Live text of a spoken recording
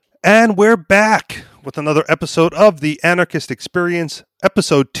And we're back with another episode of the Anarchist Experience,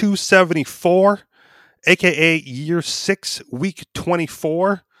 episode 274, aka year 6, week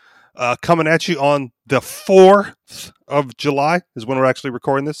 24. Coming at you on the 4th of July is when we're actually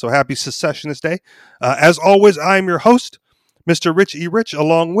recording this. So happy Secessionist Day. As always, I'm your host, Mr. Rich E. Rich,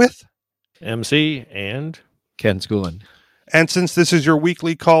 along with MC and Ken Schoolin. And since this is your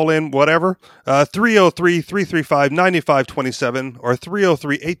weekly call-in, whatever, 303-335-9527 or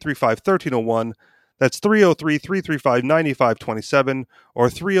 303-835-1301. That's 303-335-9527 or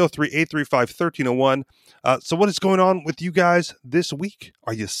 303-835-1301. So what is going on with you guys this week?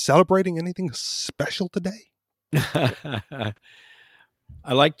 Are you celebrating anything special today? I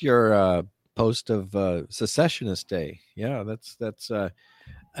liked your post of Secessionist Day. Yeah, that's an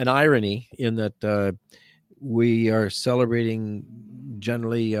irony in that we are celebrating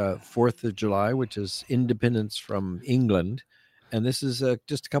generally 4th of July, which is independence from England. And this is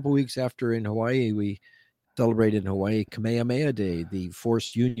just a couple weeks after in Hawaii, we celebrate in Hawaii Kamehameha Day, the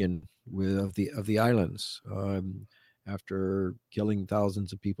forced union of the islands, after killing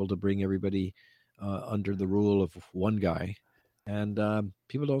thousands of people to bring everybody under the rule of one guy. And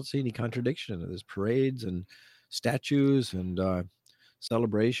people don't see any contradiction. There's parades and statues and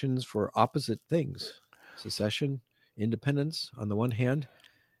celebrations for opposite things. Secession, independence on the one hand,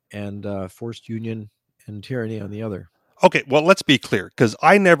 and forced union and tyranny on the other. Okay, well, let's be clear, because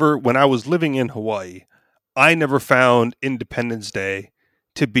when I was living in Hawaii, I never found Independence Day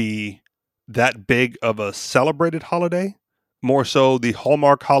to be that big of a celebrated holiday. More so the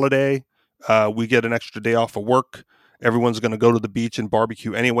Hallmark holiday. We get an extra day off of work. Everyone's going to go to the beach and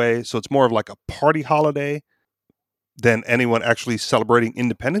barbecue anyway. So it's more of like a party holiday than anyone actually celebrating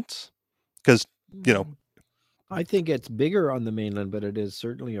independence. Because, I think it's bigger on the mainland, but it is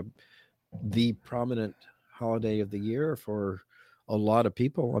certainly the prominent holiday of the year for a lot of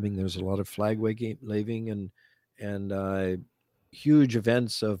people. I mean, there's a lot of flag waving and huge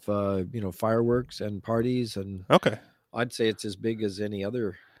events of fireworks and parties, and okay, I'd say it's as big as any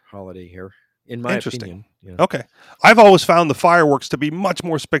other holiday here, in my opinion. Yeah. Okay, I've always found the fireworks to be much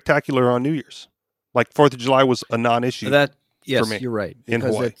more spectacular on New Year's. Like 4th of July was a non-issue. Yes, you're right.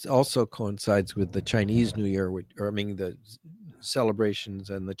 Because it also coincides with the Chinese New Year, the celebrations,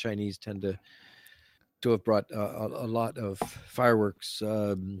 and the Chinese tend to have brought a lot of fireworks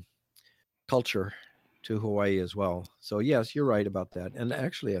culture to Hawaii as well. So yes, you're right about that. And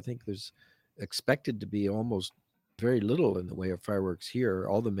actually, I think there's expected to be almost very little in the way of fireworks here.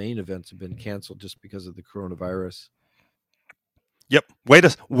 All the main events have been canceled just because of the coronavirus. Yep. Way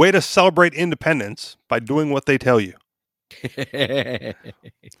to celebrate independence by doing what they tell you.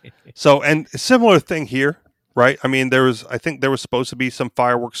 So, and similar thing here, right? I mean, I think there was supposed to be some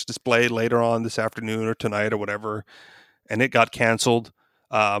fireworks display later on this afternoon or tonight or whatever, and it got canceled.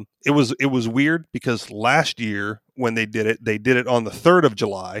 It was weird because last year when they did it on the 3rd of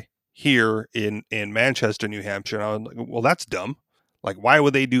July here in Manchester, New Hampshire. And I was like, well, that's dumb. Like, why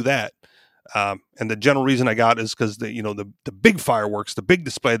would they do that? And the general reason I got is because the big fireworks, the big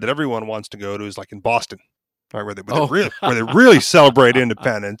display that everyone wants to go to is like in Boston. Right, where they really celebrate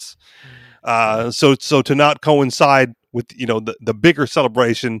independence. So to not coincide with the bigger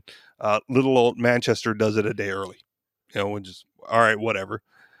celebration, little old Manchester does it a day early. And just all right, whatever.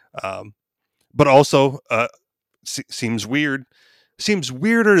 But also seems weird. Seems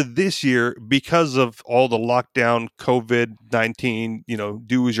weirder this year because of all the lockdown, COVID-19.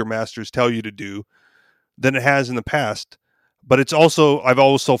 Do as your masters tell you to do, than it has in the past. But I've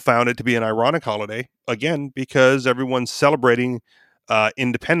also found it to be an ironic holiday, again, because everyone's celebrating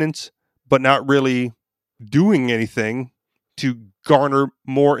independence, but not really doing anything to garner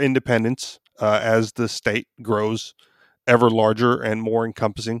more independence as the state grows ever larger and more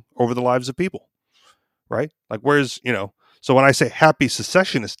encompassing over the lives of people, right? Like, so when I say Happy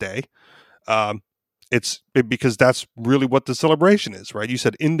Secessionist Day, it's because that's really what the celebration is, right? You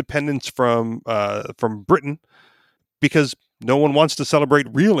said independence from Britain, because no one wants to celebrate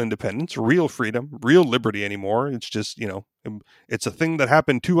real independence, real freedom, real liberty anymore. It's just, it's a thing that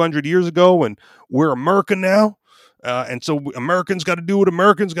happened 200 years ago, and we're American now. And so Americans got to do what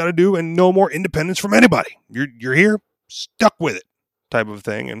Americans got to do, and no more independence from anybody. You're here, stuck with it, type of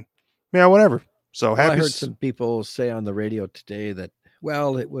thing. And yeah, whatever. So I heard some people say on the radio today that,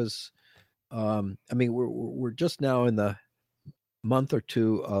 well, it was, we're just now in the month or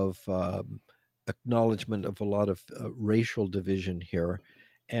two of acknowledgement of a lot of racial division here,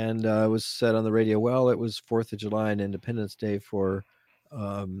 and it was said on the radio, well, it was 4th of July and Independence Day for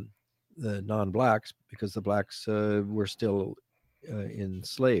the non-blacks because the blacks were still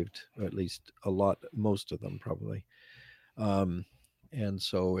enslaved, or at least most of them probably. and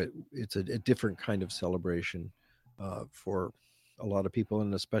so it's a different kind of celebration for a lot of people,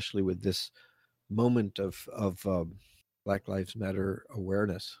 and especially with this moment of Black Lives Matter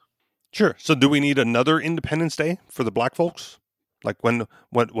awareness. Sure. So do we need another Independence Day for the black folks? Like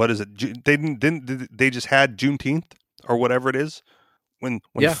what is it? Didn't they just had Juneteenth or whatever it is when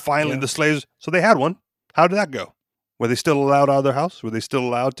Yeah, finally yeah. the slaves, so they had one. How did that go? Were they still allowed out of their house? Were they still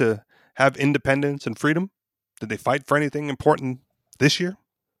allowed to have independence and freedom? Did they fight for anything important this year?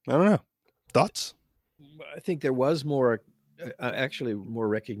 I don't know. Thoughts? I think there was more, actually, more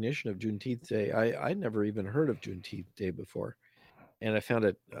recognition of Juneteenth Day. I never even heard of Juneteenth Day before, and I found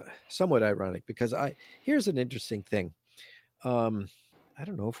it somewhat ironic because here's an interesting thing. Um, I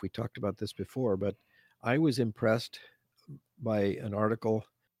don't know if we talked about this before, but I was impressed by an article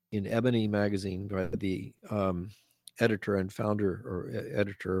in Ebony magazine by the editor and founder, or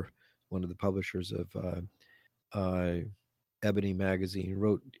editor, one of the publishers of Ebony magazine,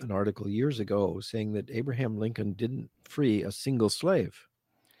 wrote an article years ago saying that Abraham Lincoln didn't free a single slave.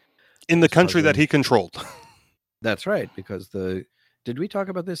 In the country that he controlled. That's right, because did we talk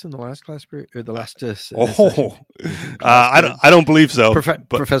about this in the last class period or the last? I don't believe so.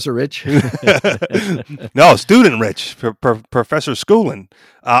 Professor Rich, no, student Rich, Professor Schoolin.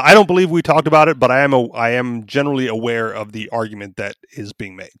 I don't believe we talked about it, but I am generally aware of the argument that is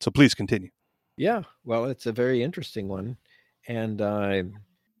being made. So please continue. Yeah, well, it's a very interesting one, and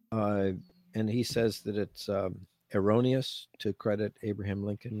he says that it's erroneous to credit Abraham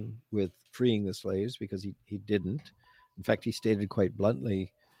Lincoln with freeing the slaves because he didn't. In fact, he stated quite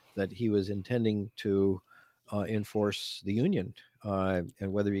bluntly that he was intending to enforce the Union,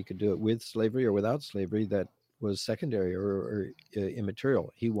 and whether he could do it with slavery or without slavery, that was secondary or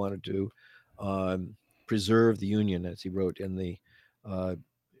immaterial. He wanted to preserve the Union, as he wrote in the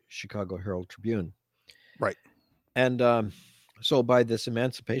Chicago Herald Tribune. Right. And so by this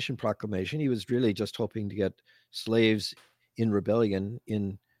Emancipation Proclamation, he was really just hoping to get slaves in rebellion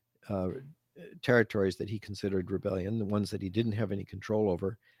in territories that he considered rebellion, the ones that he didn't have any control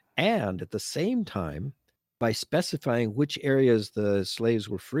over. And at the same time, by specifying which areas the slaves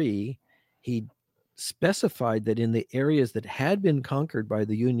were free, he specified that in the areas that had been conquered by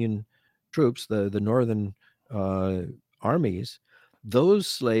the Union troops, the northern armies, those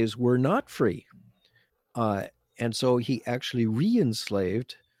slaves were not free. And so he actually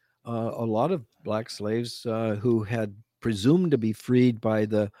re-enslaved a lot of black slaves who had presumed to be freed by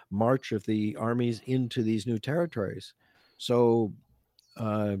the march of the armies into these new territories. So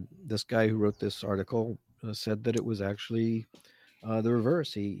this guy who wrote this article said that it was actually the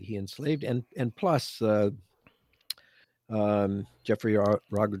reverse. He enslaved, and plus Jeffrey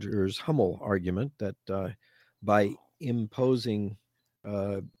Rogers' Hummel argument that by imposing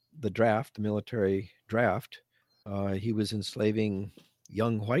the military draft, he was enslaving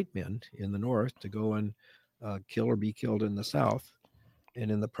young white men in the North to go and kill or be killed in the South, and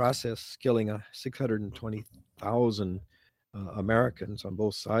in the process, killing 620,000 Americans on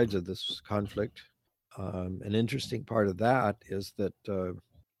both sides of this conflict. An interesting part of that is that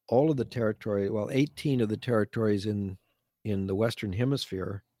all of the territory, 18 of the territories in the Western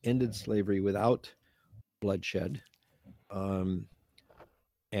Hemisphere ended slavery without bloodshed. And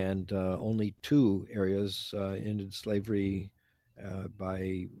only 2 areas ended slavery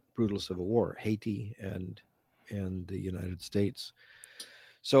by brutal civil war: Haiti and the United States.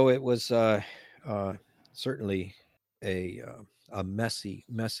 So it was certainly a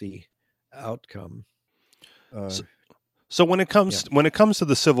messy outcome. So when it comes to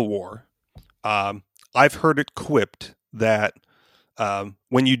the Civil War, I've heard it quipped that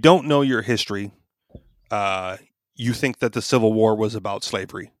when you don't know your history, you think that the Civil War was about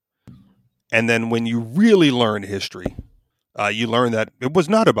slavery. And then when you really learn history, you learn that it was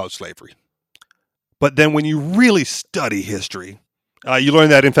not about slavery. But then when you really study history, you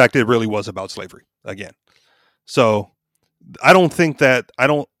learn that, in fact, it really was about slavery again. So I don't think that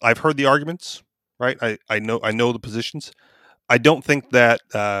I've heard the arguments, right? I know the positions. I don't think that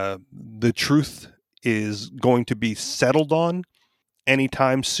the truth is going to be settled on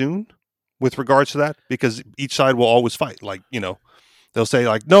anytime soon with regards to that, because each side will always fight. Like, they'll say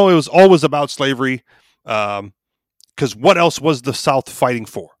like, no, it was always about slavery. Because what else was the South fighting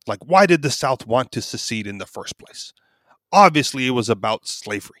for? Like, why did the South want to secede in the first place? Obviously, it was about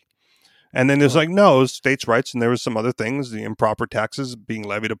slavery. And then there's no, it was states' rights, and there was some other things, the improper taxes being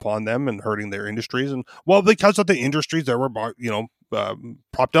levied upon them and hurting their industries. And, because of the industries that were,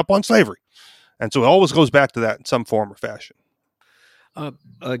 propped up on slavery. And so it always goes back to that in some form or fashion.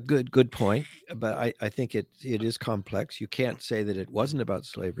 A good point, but I think it is complex. You can't say that it wasn't about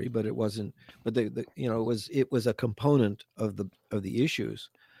slavery, but it wasn't. But it was a component of the issues.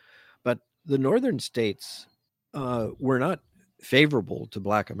 But the northern states were not favorable to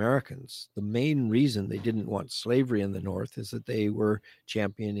Black Americans. The main reason they didn't want slavery in the North is that they were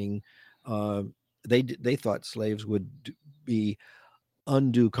championing. Uh, they thought slaves would be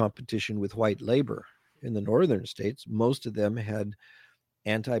undue competition with white labor. In the northern states, most of them had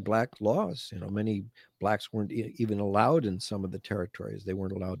anti-black laws. Many blacks weren't even allowed in some of the territories. They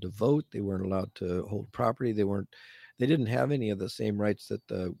weren't allowed to vote. They weren't allowed to hold property. They didn't have any of the same rights that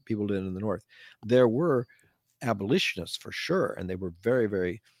the people did in the North. There were abolitionists for sure, and they were very,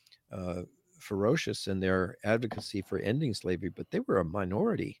 very ferocious in their advocacy for ending slavery, but they were a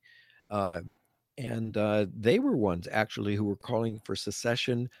minority. Uh, and they were ones actually who were calling for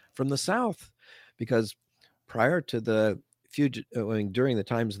secession from the South, because prior to during the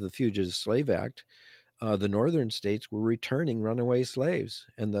times of the Fugitive Slave Act, the northern states were returning runaway slaves,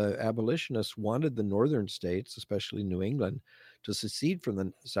 and the abolitionists wanted the northern states, especially New England, to secede from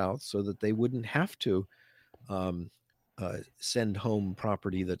the South so that they wouldn't have to um, send home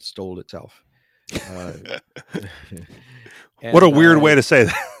property that stole itself. What a weird way to say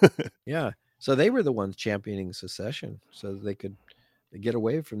that. Yeah. So they were the ones championing secession so that they could get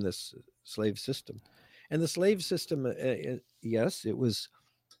away from this slave system. And the slave system, yes, it was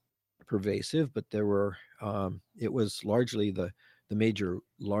pervasive, but it was largely the major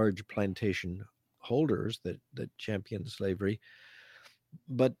large plantation holders that championed slavery.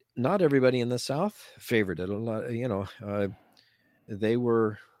 But not everybody in the South favored it. A lot, they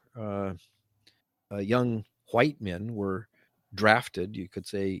were young white men were drafted, you could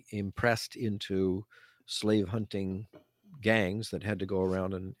say, impressed into slave hunting gangs that had to go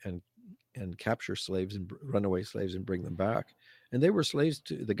around and capture slaves and runaway slaves and bring them back. And they were slaves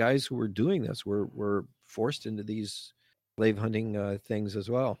to the guys who were doing this were forced into these slave hunting things as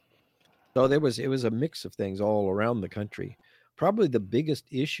well. So it was a mix of things all around the country. Probably the biggest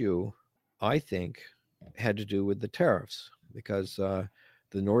issue, I think, had to do with the tariffs, because the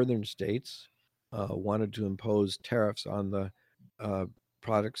northern states wanted to impose tariffs on the uh,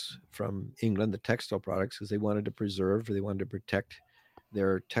 products from England, the textile products, because they wanted to protect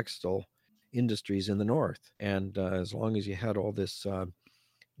their textile industries in the north. And as long as you had all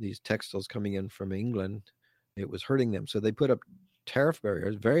these textiles coming in from England, it was hurting them. So they put up tariff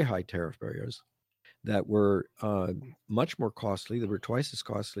barriers, very high tariff barriers, that were much more costly. They were twice as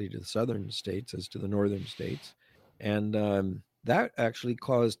costly to the southern states as to the northern states. And that actually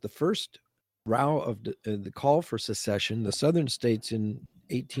caused the first row of the call for secession. The southern states in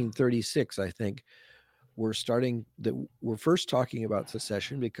 1836, I think, were first talking about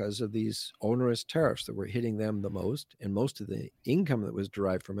secession because of these onerous tariffs that were hitting them the most, and most of the income that was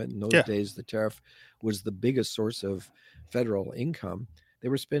derived from it. In those days, the tariff was the biggest source of federal income. They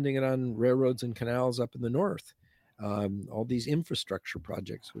were spending it on railroads and canals up in the north, all these infrastructure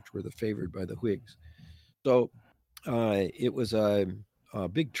projects, which were favored by the Whigs. So it was a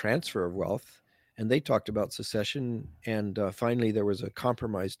big transfer of wealth. And they talked about secession. And finally, there was a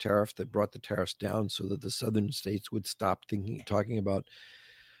compromise tariff that brought the tariffs down so that the southern states would stop talking about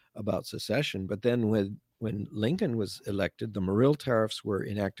secession. But then when Lincoln was elected, the Morrill tariffs were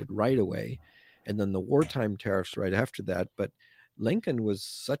enacted right away, and then the wartime tariffs right after that. But Lincoln was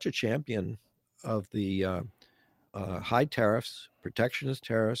such a champion of the high tariffs, protectionist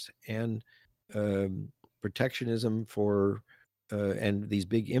tariffs, and um, protectionism for and these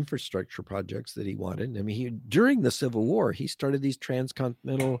big infrastructure projects that he wanted. I mean, during the Civil War, he started these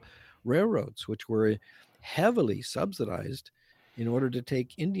transcontinental railroads, which were heavily subsidized in order to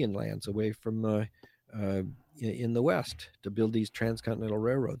take Indian lands away from in the West, to build these transcontinental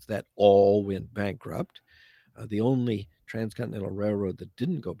railroads that all went bankrupt. The only transcontinental railroad that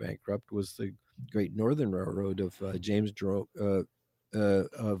didn't go bankrupt was the Great Northern Railroad of James Jerome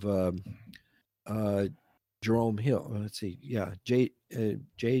of Jerome Hill. Let's see, yeah, J.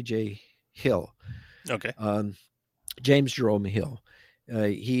 Hill. Okay. James Jerome Hill.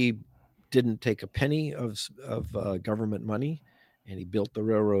 He didn't take a penny of government money, and he built the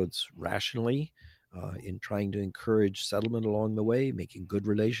railroads rationally in trying to encourage settlement along the way, making good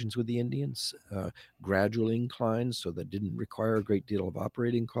relations with the Indians, gradual inclines so that didn't require a great deal of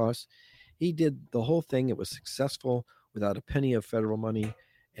operating costs. He did the whole thing. It was successful without a penny of federal money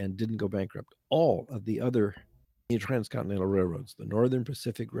and didn't go bankrupt. All of the other transcontinental railroads, the Northern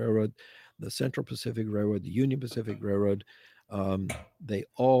Pacific Railroad, the Central Pacific Railroad, the Union Pacific Railroad, they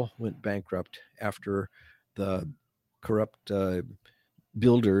all went bankrupt after the corrupt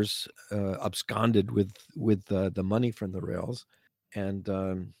builders absconded with the money from the rails. and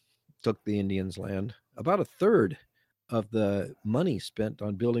took the Indians' land. About a third of the money spent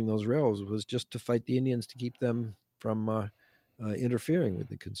on building those railroads was just to fight the Indians to keep them from interfering with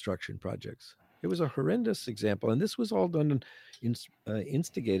the construction projects. It was a horrendous example, and this was all done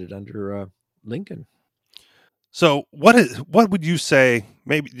instigated under Lincoln. So what would you say?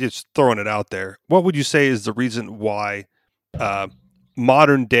 Maybe just throwing it out there. What would you say is the reason why uh,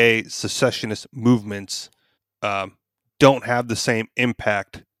 modern day secessionist movements um, don't have the same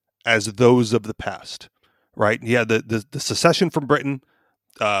impact as those of the past? Right? Yeah, the secession from Britain,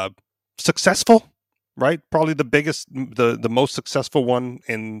 uh, successful, right? Probably the biggest, the most successful one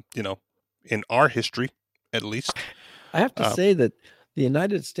in in our history, at least. I have to Uh, say that the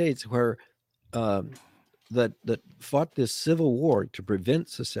United States, where um, that fought this civil war to prevent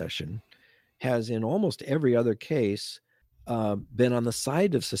secession, has in almost every other case been on the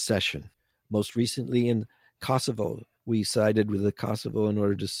side of secession. Most recently in Kosovo, we sided with the Kosovo in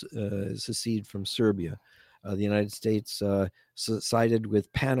order to secede from Serbia. The United States sided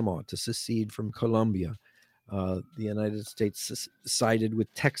with Panama to secede from Colombia. The United States sided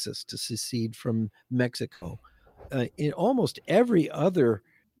with Texas to secede from Mexico. In almost every other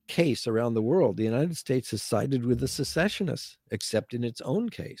case around the world, the United States has sided with the secessionists, except in its own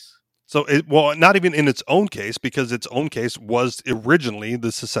case. So, well, not even in its own case, because its own case was originally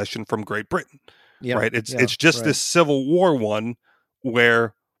the secession from Great Britain, Yeah, right? It's yeah, it's just right. this Civil War one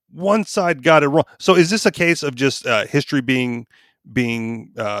where one side got it wrong. So, is this a case of just history being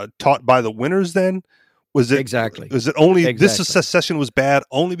taught by the winners? Then was it Exactly. was it only this Exactly. secession was bad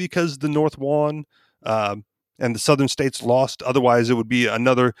only because the North won and the Southern states lost? Otherwise, it would be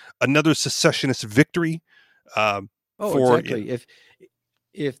another secessionist victory um, Oh, for exactly.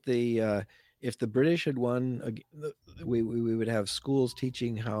 If the if the British had won, we would have schools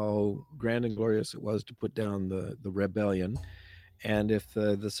teaching how grand and glorious it was to put down the rebellion. And if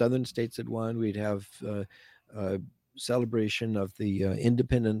the southern states had won, we'd have uh, celebration of the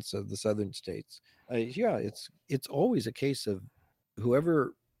independence of the southern states. Yeah, it's always a case of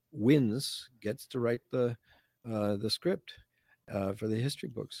whoever wins gets to write the script for the history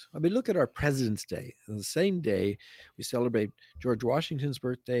books. I mean, look at our President's Day. On the same day, we celebrate George Washington's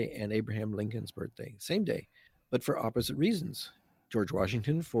birthday and Abraham Lincoln's birthday. Same day, but for opposite reasons. George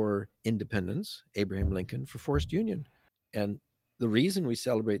Washington for independence, Abraham Lincoln for forced union. And the reason we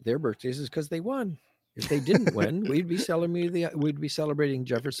celebrate their birthdays is because they won. If they didn't win, we'd be celebrating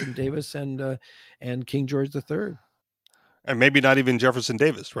Jefferson Davis and King George III. and maybe not even Jefferson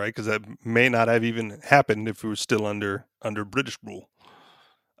Davis, right? Because that may not have even happened if we were still under British rule.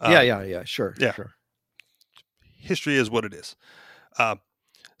 Yeah, Um, yeah, yeah. Sure, yeah, sure. history is what it is. Uh,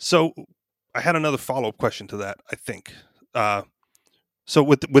 so I had another follow up question to that. I think. Uh, so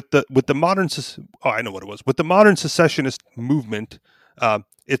with the modern, I know what it was. With the modern secessionist movement,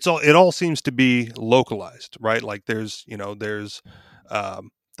 it all seems to be localized, right? Like there's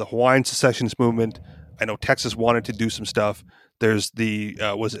the Hawaiian secessionist movement. I know Texas wanted to do some stuff. There's the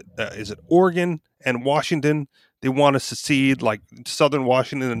was it is it Oregon and Washington? They want to secede, like Southern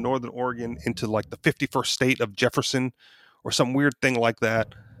Washington and Northern Oregon, into like the 51st state of Jefferson, or some weird thing like that.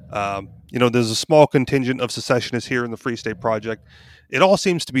 There's a small contingent of secessionists here in the Free State Project. It all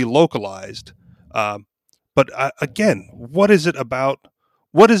seems to be localized. Um, but again, what is it about?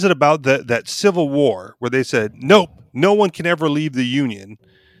 What is it about that Civil War where they said, nope, no one can ever leave the Union,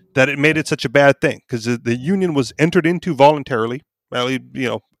 that it made it such a bad thing? Because the Union was entered into voluntarily, well,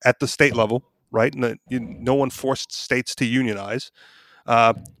 at the state level, right? And no one forced states to unionize.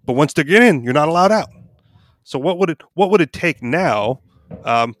 Uh, but once they get in, you're not allowed out. So what would it take now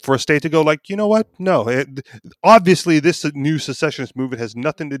for a state to go, like, you know what? No, obviously this new secessionist movement has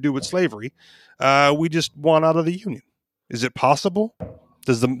nothing to do with slavery. We just want out of the Union. Is it possible?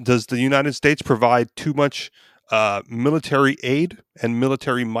 Does the United States provide too much military aid and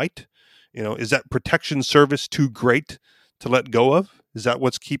military might? Is that protection service too great to let go of? Is that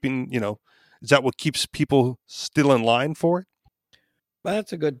what's keeping Is that what keeps people still in line for it? Well,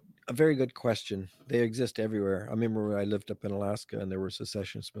 that's a very good question. They exist everywhere. I remember when I lived up in Alaska and there were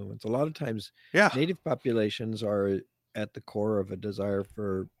secessionist movements. A lot of times, Yeah. native populations are at the core of a desire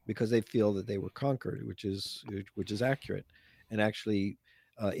for because they feel that they were conquered, which is accurate. And actually,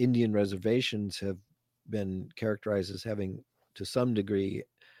 Indian reservations have been characterized as having, to some degree,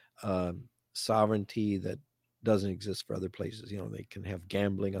 um, sovereignty that doesn't exist for other places. They can have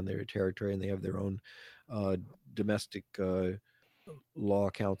gambling on their territory and they have their own uh, domestic law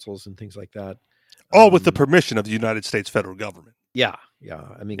councils and things like that. All with the Um, permission of the United States federal government. yeah, yeah.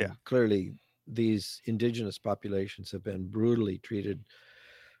 I Yeah. mean, clearly, these indigenous populations have been brutally treated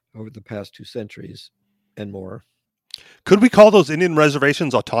over the past 2 centuries and more. Could we call those Indian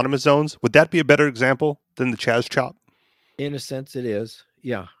reservations autonomous zones? Would that be a better example than the Chaz Chop? In a sense, it is.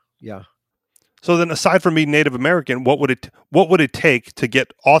 Yeah, yeah. So then, aside from being Native American, what would it take to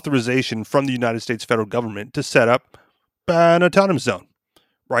get authorization from the United States federal government to set up an autonomous zone,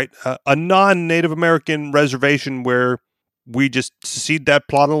 right? A non-Native American reservation where we just cede that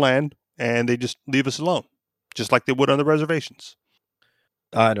plot of land and they just leave us alone, just like they would on the reservations.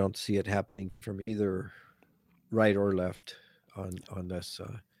 I don't see it happening from either right or left on this.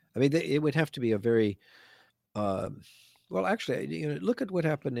 I mean, it would have to be a very um, well. Actually, look at what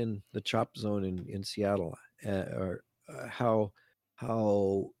happened in the chop zone in Seattle, or how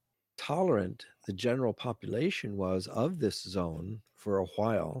tolerant the general population was of this zone for a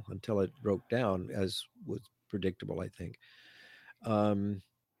while until it broke down, as was predictable, I think. Um,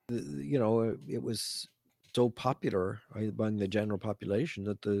 it was so popular among the general population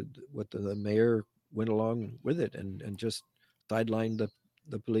that the mayor went along with it and just sidelined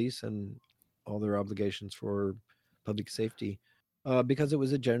the police and all their obligations for public safety because it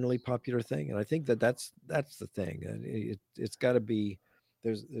was a generally popular thing. And I think that's the thing. And it's got to be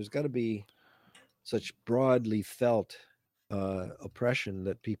there's got to be such broadly felt oppression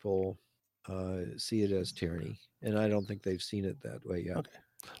that people see it as tyranny, and I don't think they've seen it that way yet. Okay.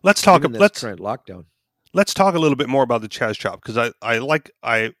 Let's talk. Given this current lockdown. Let's talk a little bit more about the Chaz Chop because I've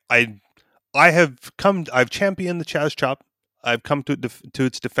championed the Chaz Chop. I've come to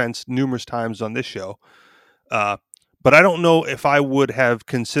its defense numerous times on this show, but I don't know if I would have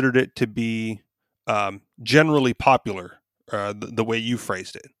considered it to be generally popular the way you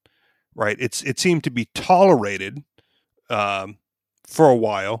phrased it. Right? It seemed to be tolerated for a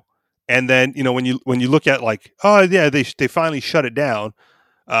while, and then when you look at like, oh yeah, they finally shut it down.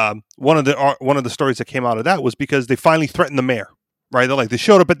 One of the stories that came out of that was because they finally threatened the mayor. Right? They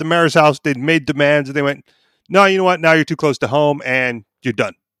showed up at the mayor's house, they'd made demands, and they went, no, you know what? Now you're too close to home, and you're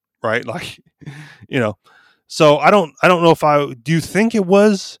done. Right? Like, So I don't know if do you think it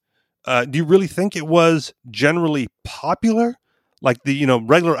was? Do you really think it was generally popular? Like the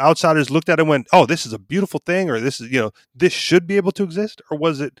regular outsiders looked at it and went, "Oh, this is a beautiful thing," or "This is this should be able to exist," or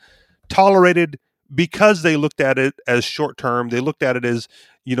was it tolerated because they looked at it as short term? They looked at it as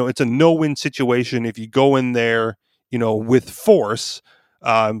it's a no-win situation. If you go in there, with force,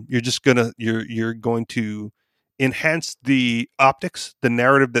 you're going to enhance the optics, the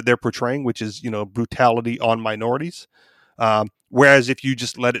narrative that they're portraying, which is brutality on minorities. Whereas if you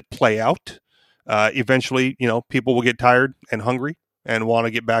just let it play out, eventually, people will get tired and hungry and want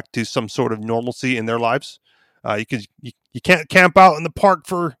to get back to some sort of normalcy in their lives. You can't camp out in the park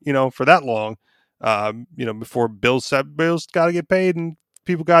for that long, before bills got to get paid and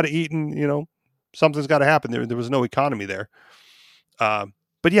people got to eat and something's got to happen. There was no economy there.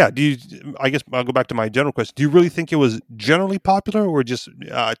 But yeah, I guess I'll go back to my general question. Do you really think it was generally popular or just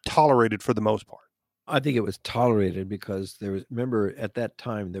tolerated for the most part? I think it was tolerated because remember at that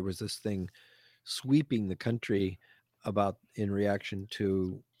time there was this thing sweeping the country about in reaction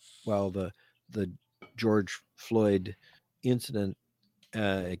to the George Floyd incident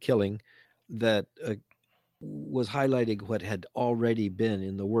killing that was highlighting what had already been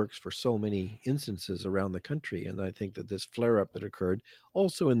in the works for so many instances around the country. And I think that this flare up that occurred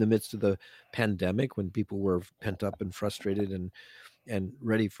also in the midst of the pandemic when people were pent up and frustrated and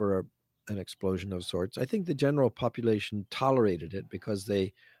ready for an explosion of sorts. I think the general population tolerated it because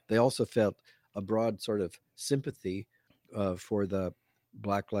they also felt a broad sort of sympathy for the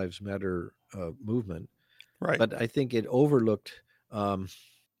Black Lives Matter movement. Right. But I think it overlooked.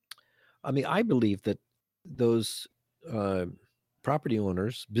 I believe that those property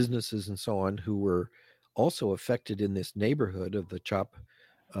owners, businesses, and so on, who were also affected in this neighborhood of the CHOP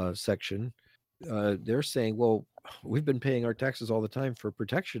section, they're saying, well, we've been paying our taxes all the time for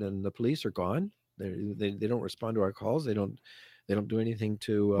protection and the police are gone. They don't respond to our calls. They don't do anything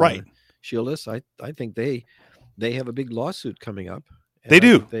to shield us. I think they have a big lawsuit coming up. They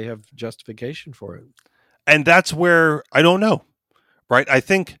do. They have justification for it. And that's where I don't know. Right? I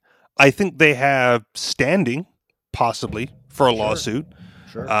think they have standing possibly for a lawsuit.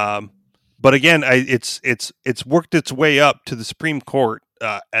 Sure. But again, it's worked its way up to the Supreme Court.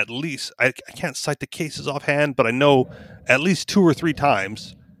 At least I can't cite the cases offhand, but I know at least 2 or 3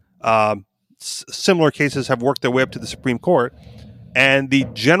 times similar cases have worked their way up to the Supreme Court. And the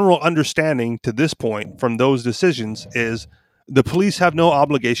general understanding to this point from those decisions is the police have no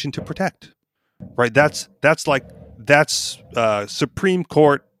obligation to protect. Right? That's Supreme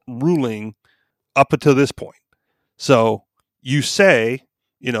Court ruling up until this point. So you say,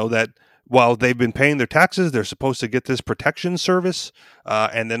 that while they've been paying their taxes, they're supposed to get this protection service,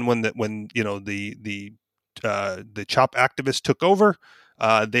 and then when the the CHOP activists took over.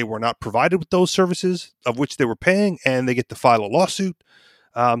 They were not provided with those services of which they were paying, and they get to file a lawsuit.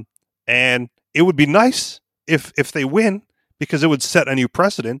 And it would be nice if they win, because it would set a new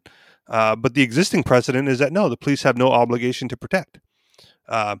precedent. But the existing precedent is that no, the police have no obligation to protect.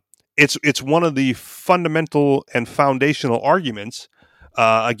 It's one of the fundamental and foundational arguments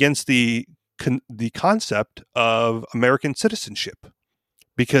against the concept of American citizenship.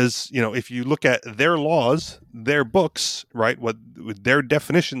 Because, if you look at their laws, their books, right, with their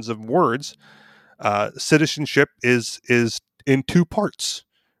definitions of words, citizenship is in two parts,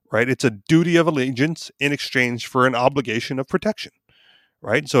 right? It's a duty of allegiance in exchange for an obligation of protection,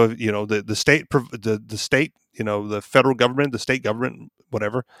 right? So, the state, the state, the federal government, the state government,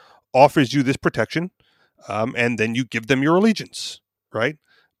 whatever, offers you this protection, and then you give them your allegiance, right?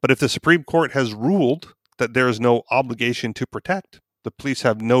 But if the Supreme Court has ruled that there is no obligation to protect, the police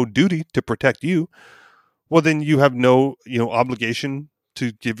have no duty to protect you, well, then you have no, obligation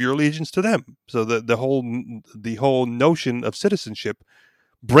to give your allegiance to them. So the whole notion of citizenship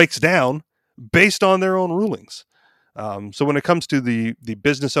breaks down based on their own rulings. So when it comes to the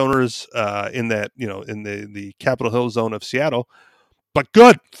business owners in that, in the Capitol Hill zone of Seattle, but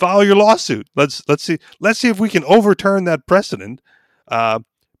good, file your lawsuit. Let's see if we can overturn that precedent.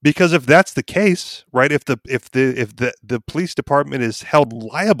 Because if that's the case, right, if the police department is held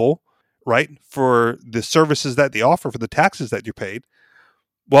liable, right, for the services that they offer, for the taxes that you paid,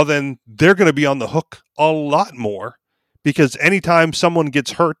 well, then they're going to be on the hook a lot more, because anytime someone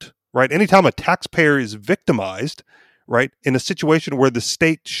gets hurt, right, anytime a taxpayer is victimized, right, in a situation where the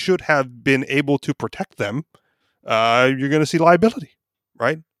state should have been able to protect them, you're going to see liability,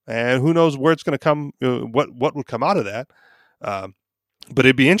 right? And who knows where it's going to come, what would come out of that. But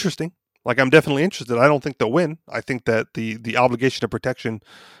it'd be interesting. Like, I'm definitely interested. I don't think they'll win. I think that the obligation of protection,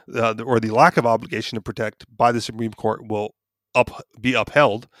 or the lack of obligation to protect by the Supreme Court, will be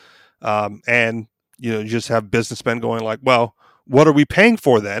upheld. And you just have businessmen going like, well, what are we paying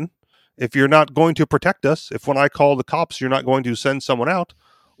for then? If you're not going to protect us, if when I call the cops, you're not going to send someone out,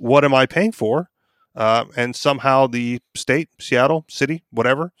 what am I paying for? And somehow the state, Seattle, city,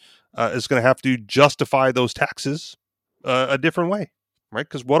 whatever, is going to have to justify those taxes a different way. Right?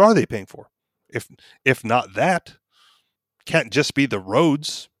 Because what are they paying for? If not that, can't just be the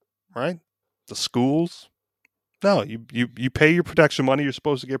roads, right? The schools. No, you pay your protection money. You're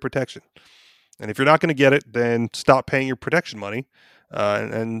supposed to get protection, and if you're not going to get it, then stop paying your protection money,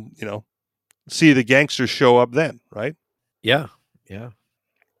 and see the gangsters show up then, right? Yeah.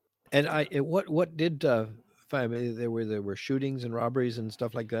 And what did there were shootings and robberies and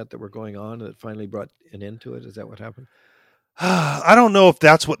stuff like that were going on that finally brought an end to it? Is that what happened? I don't know if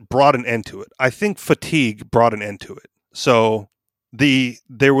that's what brought an end to it. I think fatigue brought an end to it. So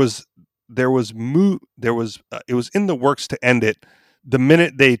it was in the works to end it the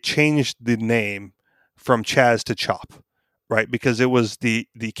minute they changed the name from Chaz to CHOP, right? Because it was the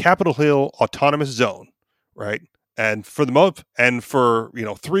Capitol Hill Autonomous Zone, right? And for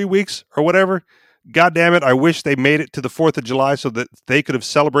 3 weeks or whatever, God damn it, I wish they made it to the 4th of July so that they could have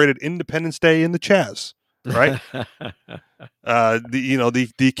celebrated Independence Day in the Chaz, right?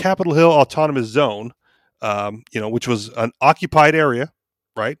 The Capitol Hill Autonomous Zone, which was an occupied area,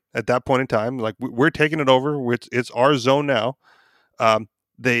 right? At that point in time, like, we're taking it over. It's our zone now.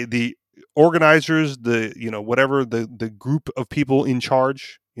 The organizers, the group of people in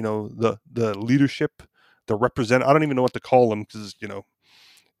charge, the leadership, the represent. I don't even know what to call them, because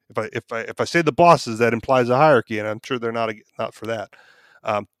if I say the bosses, that implies a hierarchy, and I'm sure they're not for that.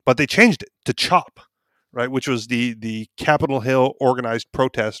 But they changed it to CHOP, right, which was the Capitol Hill Organized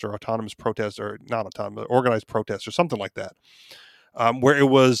Protest, or Autonomous Protest, or not autonomous, Organized Protest, or something like that, where it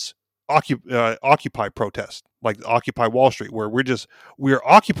was Occupy protest, like Occupy Wall Street, where we're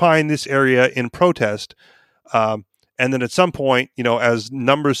occupying this area in protest. And then at some point, as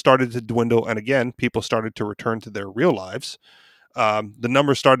numbers started to dwindle, and again, people started to return to their real lives, the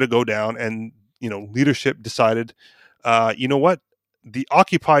numbers started to go down, and leadership decided, what, the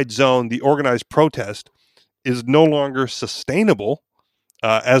occupied zone, the organized protest, is no longer sustainable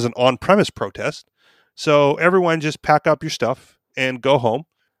as an on-premise protest. So everyone just pack up your stuff and go home.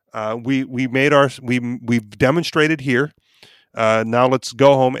 We've demonstrated here. Now let's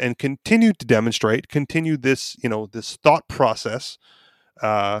go home and continue to demonstrate, continue this, this thought process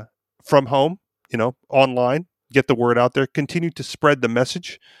from home, online, get the word out there, continue to spread the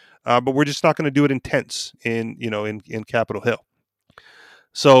message. But we're just not going to do it intense in Capitol Hill.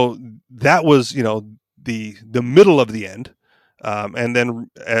 So that was, the middle of the end. And then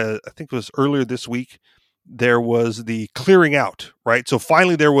I think it was earlier this week, there was the clearing out, right? So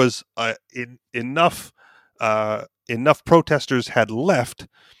finally there was enough enough protesters had left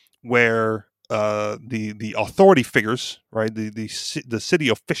where the authority figures, right, the city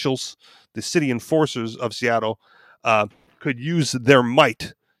officials, the city enforcers of Seattle, could use their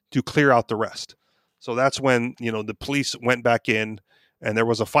might to clear out the rest. So that's when the police went back in, and there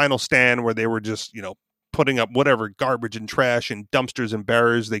was a final stand where they were just putting up whatever garbage and trash and dumpsters and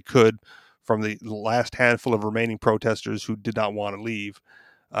barriers they could from the last handful of remaining protesters who did not want to leave.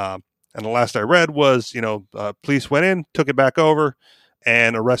 And the last I read was, police went in, took it back over,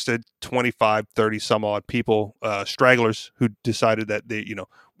 and arrested 25, 30 some odd people, stragglers who decided that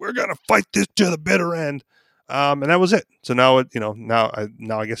we're going to fight this to the bitter end. And that was it. So now, now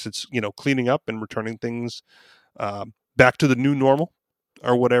I guess it's, cleaning up and returning things back to the new normal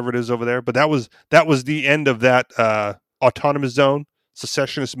or whatever it is over there. But that was the end of that autonomous zone,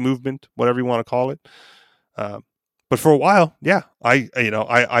 secessionist movement, whatever you want to call it. But for a while, yeah,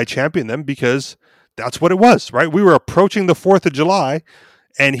 I championed them because that's what it was, right? We were approaching the 4th of July,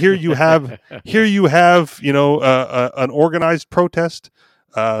 and here you have an organized protest,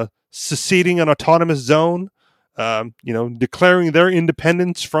 seceding an autonomous zone, declaring their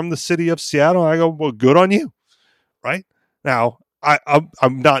independence from the city of Seattle. I go, well, good on you, right? Now,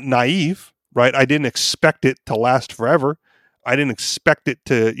 I'm not naive, right? I didn't expect it to last forever. I didn't expect it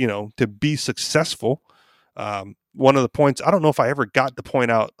to be successful. One of the points, I don't know if I ever got the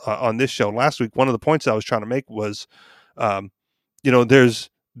point out on this show last week. One of the points I was trying to make was,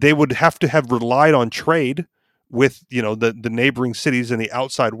 they would have to have relied on trade with, the neighboring cities in the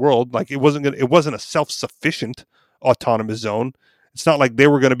outside world. Like it wasn't a self-sufficient autonomous zone. It's not like they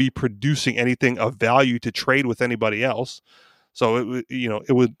were going to be producing anything of value to trade with anybody else. So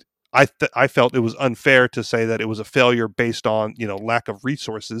I felt it was unfair to say that it was a failure based on, lack of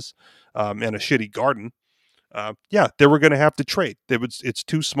resources, and a shitty garden. They were going to have to trade. It's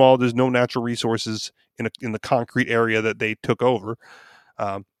too small. There's no natural resources in the concrete area that they took over.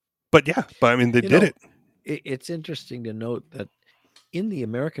 But I mean, they did it. It's interesting to note that in the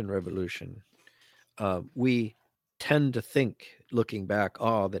American Revolution, we tend to think, looking back,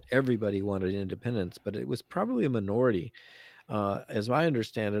 that everybody wanted independence, but it was probably a minority. As I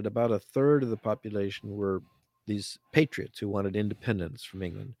understand it, about a third of the population were these patriots who wanted independence from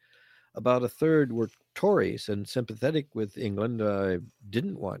England. About a third were Tories and sympathetic with England,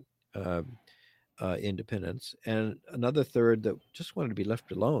 didn't want independence, and another third that just wanted to be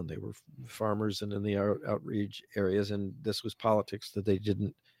left alone. They were farmers and in the outreach areas, and this was politics that they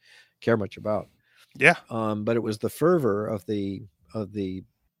didn't care much about. Yeah. But it was the fervor of the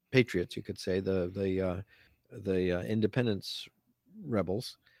patriots, you could say, the independence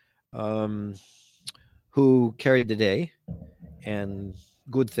rebels, who carried the day, and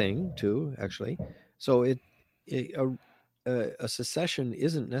good thing too, actually. So a secession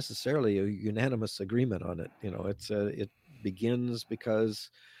isn't necessarily a unanimous agreement on it. It begins because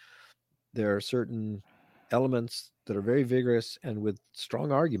there are certain elements that are very vigorous and with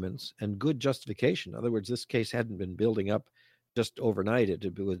strong arguments and good justification. In other words, this case hadn't been building up just overnight. It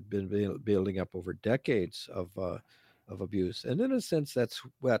had been building up over decades of abuse. And in a sense, that's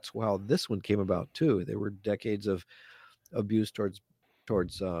how this one came about too. There were decades of abuse towards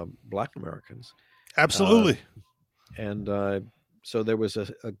Black Americans. Absolutely. So there was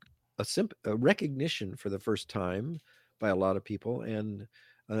a recognition for the first time by a lot of people, and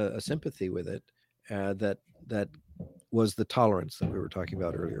a sympathy with it, that was the tolerance that we were talking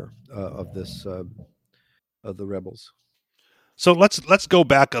about earlier, of the rebels. So let's go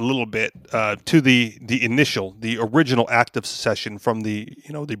back a little bit to the original act of secession from the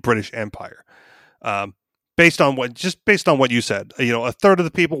British Empire. Based on what you said, a third of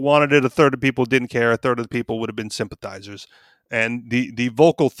the people wanted it, a third of the people didn't care, a third of the people would have been sympathizers, and the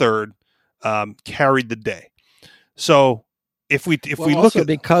vocal third carried the day. So if we look at,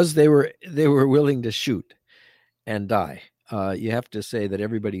 because they were willing to shoot and die, you have to say that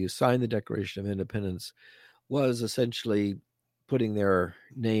everybody who signed the Declaration of Independence was essentially putting their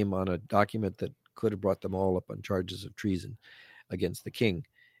name on a document that could have brought them all up on charges of treason against the king.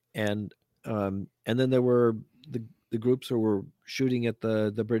 And then there were the groups who were shooting at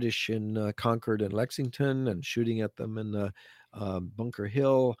the British in Concord and Lexington, and shooting at them in Bunker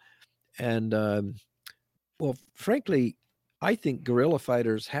Hill. And well, frankly, I think guerrilla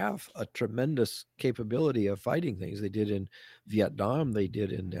fighters have a tremendous capability of fighting things. They did in Vietnam, they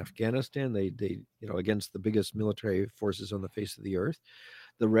did in Afghanistan, they against the biggest military forces on the face of the earth.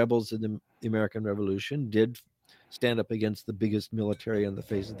 The rebels in the American Revolution did stand up against the biggest military on the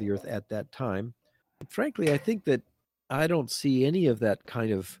face of the earth at that time. But frankly, I think that I don't see any of that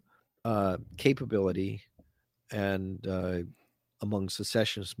kind of capability and among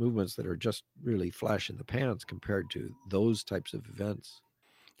secessionist movements that are just really flash in the pans compared to those types of events.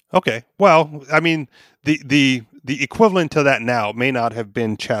 Okay. Well, I mean, the equivalent to that now may not have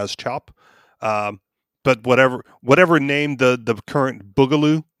been Chaz Chop, um, but whatever name the current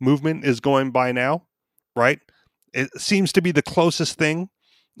Boogaloo movement is going by now, right? It seems to be the closest thing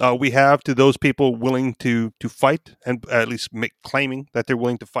we have to those people willing to fight and at least claiming that they're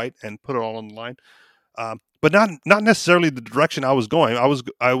willing to fight and put it all on the line. But not necessarily the direction I was going. I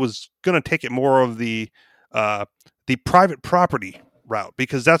was going to take it more of the private property route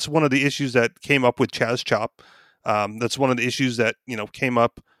because that's one of the issues that came up with Chaz Chop. That's one of the issues that came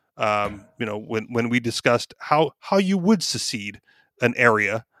up. When we discussed how you would secede an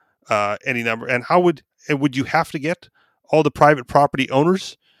area, any number, and would you have to get all the private property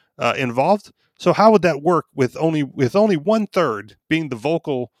owners involved? So how would that work with only 1/3 being the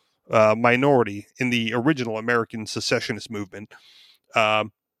vocal minority in the original American secessionist movement?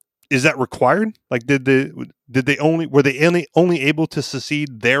 Um, is that required? Like, were they only able to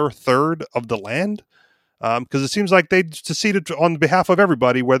secede their third of the land? Because it seems like they seceded on behalf of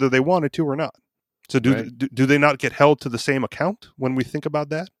everybody, whether they wanted to or not. So Right. do they not get held to the same account when we think about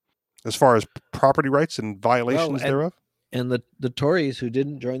that, as far as property rights and Well, violations thereof? and the Tories who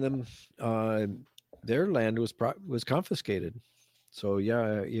didn't join them, their land was confiscated. So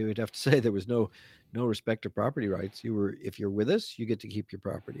yeah, you would have to say there was no respect of property rights. If you're with us, you get to keep your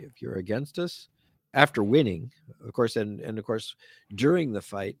property. If you're against us, after winning, of course, and of course during the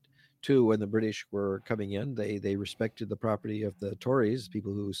fight too, when the British were coming in, they respected the property of the Tories,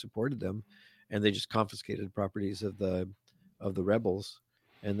 people who supported them, and they just confiscated properties of the rebels.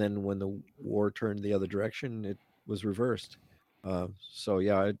 And then when the war turned the other direction, it was reversed. So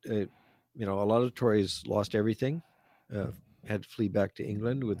yeah, a lot of Tories lost everything, uh, had to flee back to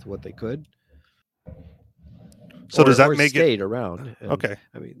England with what they could, So does that or make it stayed around. And okay?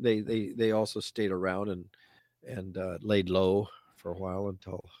 I mean, they also stayed around and laid low for a while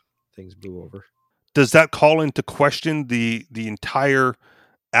until things blew over. Does that call into question the entire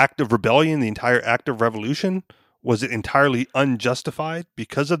act of rebellion, the entire act of revolution? Was it entirely unjustified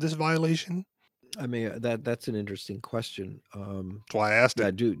because of this violation? I mean, that's an interesting question. That's why I asked Yeah,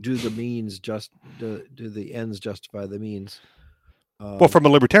 it. do the means do the ends justify the means? Well, Um, from a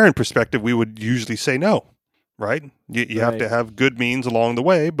libertarian perspective, we would usually say no, right? You have right. to have good means along the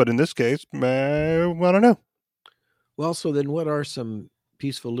way, but in this case, I don't know. Well, so then, what are some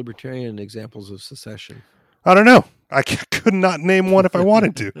peaceful libertarian examples of secession? I don't know. I could not name one if I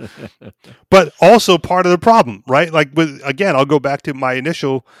wanted to. But also part of the problem, right? Like again, I'll go back to my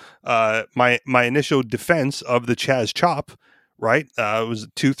initial my initial defense of the Chaz Chop, right? It was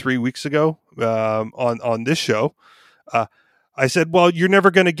 2-3 weeks ago on this show. Uh, I said, well, you're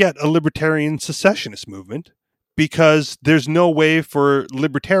never going to get a libertarian secessionist movement because there's no way for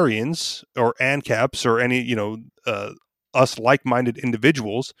libertarians or ANCAPs or any us like-minded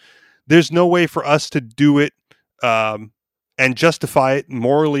individuals. There's no way for us to do it um, and justify it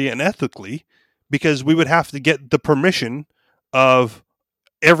morally and ethically because we would have to get the permission of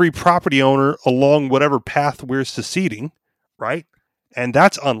every property owner along whatever path we're seceding, right? And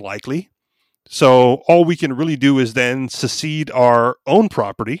that's unlikely. So all we can really do is then secede our own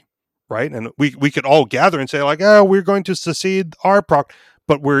property, right? And we could all gather and say like, oh, we're going to secede our property,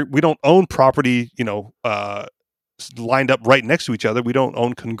 but we don't own property, lined up right next to each other. We don't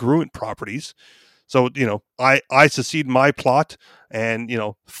own congruent properties. So I secede my plot, and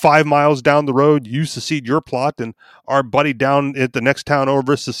 5 miles down the road, you secede your plot, and our buddy down at the next town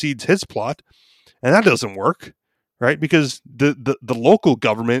over secedes his plot, and that doesn't work, right? Because the local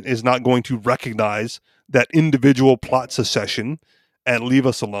government is not going to recognize that individual plot secession and leave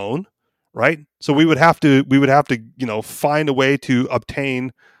us alone, right? So we would have to find a way to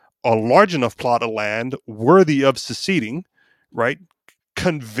obtain a large enough plot of land worthy of seceding, right?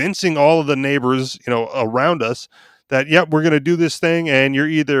 Convincing all of the neighbors, around us that, yep, we're going to do this thing, and you're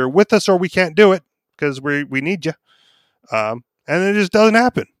either with us or we can't do it because we need you. And it just doesn't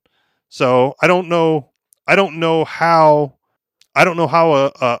happen. So I don't know. I don't know how. I don't know how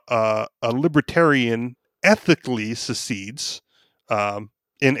a libertarian ethically secedes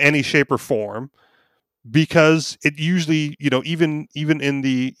in any shape or form, because it usually, even in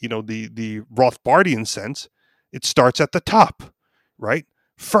the Rothbardian sense, it starts at the top, right?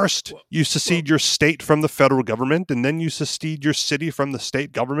 First, Well, you well, secede your state from the federal government, and then you secede your city from the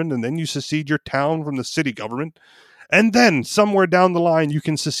state government, and then you secede your town from the city government. And then somewhere down the line, you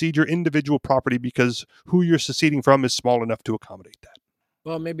can secede your individual property because who you're seceding from is small enough to accommodate that.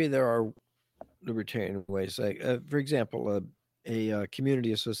 well, maybe there are libertarian ways. Like, for example, a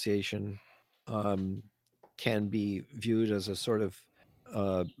community association um, can be viewed as a sort of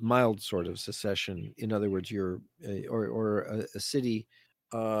mild sort of secession. In other words, or a city,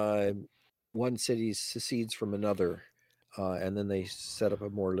 one city secedes from another, and then they set up a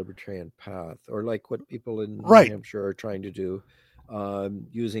more libertarian path, or like what people in New Right. Hampshire are trying to do,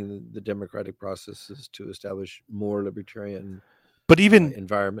 using the democratic processes to establish more libertarian But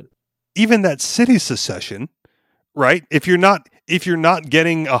environment. even that city secession, right? If you're not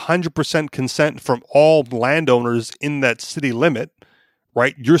getting 100% consent from all landowners in that city limit,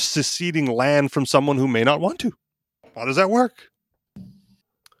 right? You're seceding land from someone who may not want to. How does that work?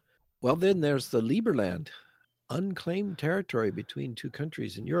 Well, then there's the Lieberland, unclaimed territory between two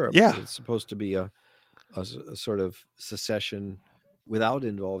countries in Europe. Yeah. It's supposed to be a sort of secession without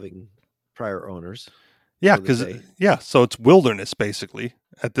involving prior owners. Yeah, so to because say. so it's wilderness basically.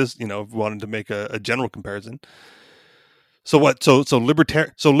 At this, if we wanted to make a general comparison. So what? So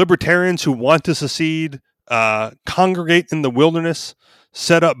libertarians who want to secede congregate in the wilderness,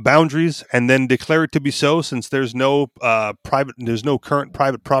 set up boundaries, and then declare it to be so. Since there's no current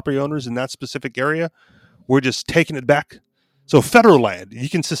private property owners in that specific area, we're just taking it back. So federal land, you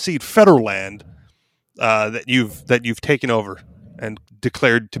can secede federal land that you've taken over and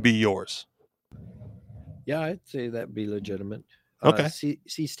declared to be yours. Yeah, I'd say that'd be legitimate. Okay.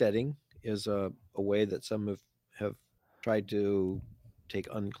 Seasteading is a way that some have tried to take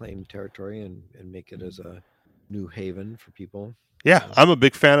unclaimed territory and make it as a new haven for people. Yeah, I'm a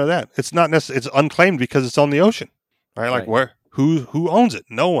big fan of that. It's not necessarily it's unclaimed because it's on the ocean, right? Like where who owns it?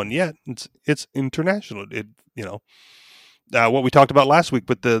 No one yet. It's international. What we talked about last week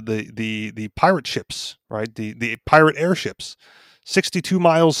with the pirate ships, right? The pirate airships, 62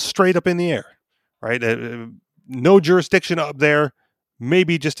 miles straight up in the air, right? No jurisdiction up there.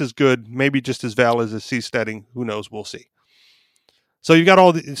 Maybe just as good, maybe just as valid as seasteading. Who knows? We'll see. So you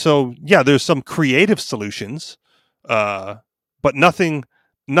got there's some creative solutions, but nothing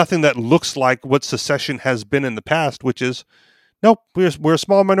that looks like what secession has been in the past, which is, nope, we're a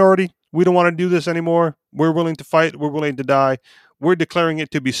small minority. We don't want to do this anymore. We're willing to fight. We're willing to die. We're declaring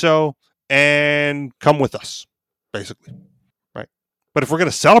it to be so, and come with us, basically, right? But if we're going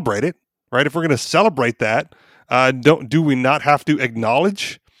to celebrate it, right? If we're going to celebrate that, do we not have to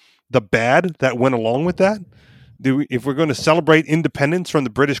acknowledge the bad that went along with that? If we're going to celebrate independence from the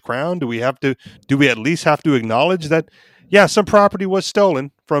British Crown, do we at least have to acknowledge that, yeah, some property was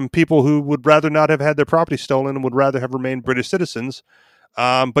stolen from people who would rather not have had their property stolen and would rather have remained British citizens.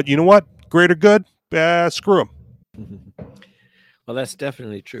 But you know what? Greater good, screw them. Well, that's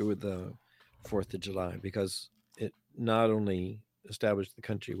definitely true with the 4th of July, because it not only established the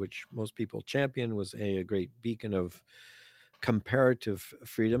country, which most people champion, was a great beacon of comparative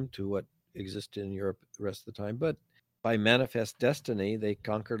freedom to what existed in Europe the rest of the time, but by manifest destiny, they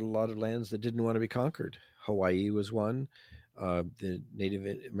conquered a lot of lands that didn't want to be conquered. Hawaii was one. The Native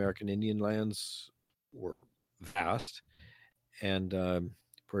American Indian lands were vast, and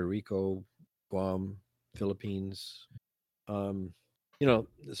Puerto Rico, Guam, Philippines. So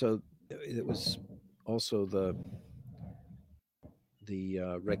it was also the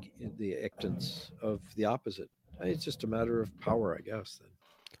acceptance of the opposite. It's just a matter of power, I guess. Then.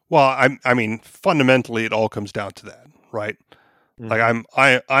 Well, I mean, fundamentally, it all comes down to that, right? Mm-hmm.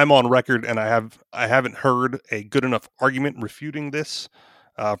 Like I'm on record, and I haven't heard a good enough argument refuting this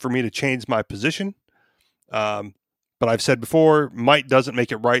for me to change my position. But I've said before, might doesn't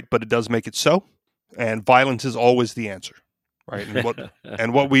make it right, but it does make it so, and violence is always the answer, right?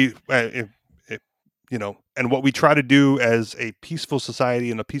 And what we try to do as a peaceful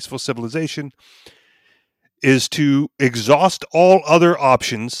society and a peaceful civilization is to exhaust all other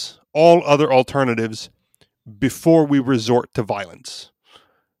options, all other alternatives before we resort to violence.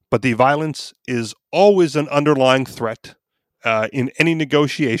 But the violence is always an underlying threat in any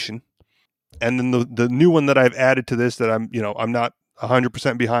negotiation. And then the new one that I've added to this that I'm not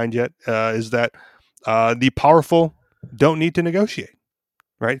 100% behind yet is that the powerful don't need to negotiate,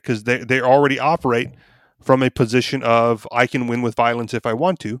 right? Because they already operate from a position of I can win with violence if I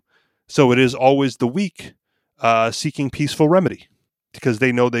want to. So it is always the weak seeking peaceful remedy because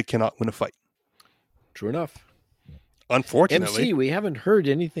they know they cannot win a fight. True enough. Unfortunately, MC, we haven't heard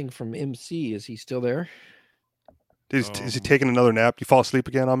anything from MC. Is he still there? Is he taking another nap? You fall asleep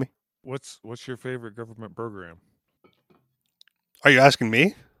again on me? What's your favorite government program? Are you asking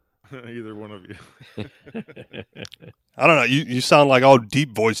me? Either one of you. I don't know. You sound like all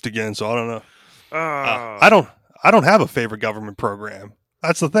deep voiced again, so I don't know. I don't have a favorite government program.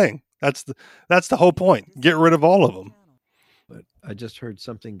 That's the thing. That's the whole point. Get rid of all of them. But I just heard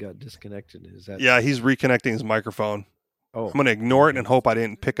something got disconnected. Is that? Yeah, he's reconnecting his microphone. Oh, I'm going to ignore it okay. and hope I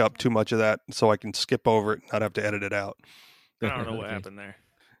didn't pick up too much of that, so I can skip over it and not have to edit it out. I don't know what Okay. happened there.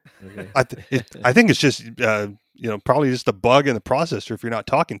 Okay. I think it's just probably just a bug in the processor. If you're not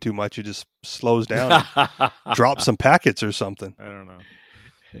talking too much, it just slows down and drops some packets or something. I don't know.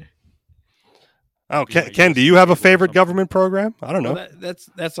 Oh, Be my Ken, do USB you have a cable or favorite something. government program? I don't know. Well,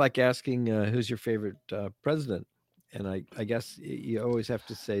 that's like asking who's your favorite president, and I guess you always have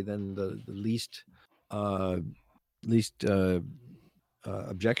to say then the least least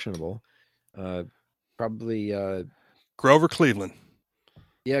objectionable. Probably Grover Cleveland.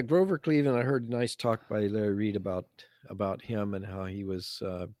 yeah, Grover Cleveland. I heard a nice talk by Larry Reed about him and how he was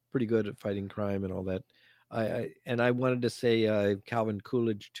pretty good at fighting crime and all that. I wanted to say Calvin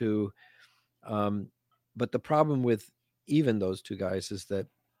Coolidge too, but the problem with even those two guys is that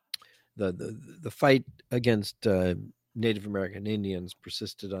the fight against Native American Indians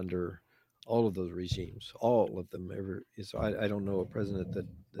persisted under all of those regimes, all of them. Ever is I don't know a president that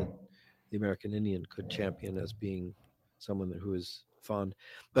the American Indian could champion as being someone who is fond.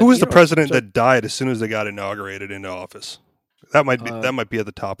 Who But was the president so that died as soon as they got inaugurated into office? That might be uh, at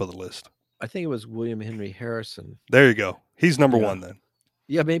the top of the list. I think it was William Henry Harrison. There you go. He's number Yeah. one then.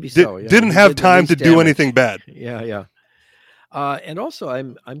 Yeah, maybe so. Yeah, Didn't he have did the time to least do damage. anything bad. Yeah, yeah. And also,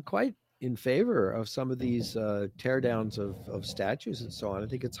 I'm quite in favor of some of these tear downs of statues and so on. I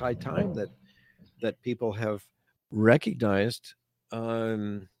think it's high time that people have recognized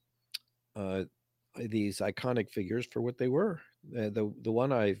uh, these iconic figures for what they were. The one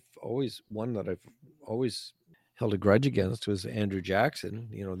that I've always held a grudge against was Andrew Jackson.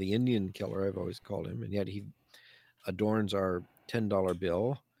 You know, the Indian killer. I've always called him, and yet he adorns our $10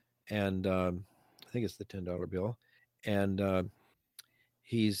 bill, and I think it's the $10 bill, and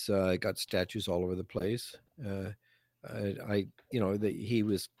he's got statues all over the place. He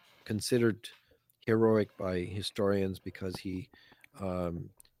was considered heroic by historians because he um,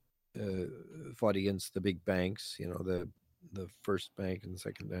 fought against the big banks. You know, the First Bank and the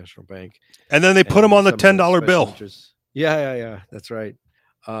Second National Bank, And then they put him on the some of the $10 special bill. interests. Yeah. That's right.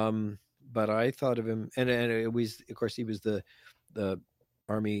 But I thought of him, and it was, of course, he was the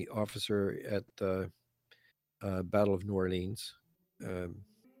army officer at the Battle of New Orleans.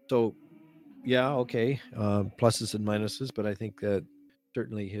 So, yeah, okay, pluses and minuses, but I think that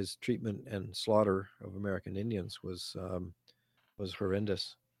certainly his treatment and slaughter of American Indians was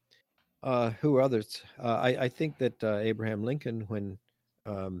horrendous. Who are others? I think that Abraham Lincoln, when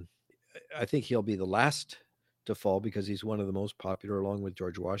um, I think he'll be the last to fall because he's one of the most popular, along with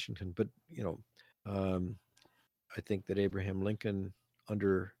George Washington. But um, I think that Abraham Lincoln,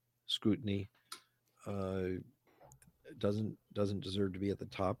 under scrutiny, uh, doesn't deserve to be at the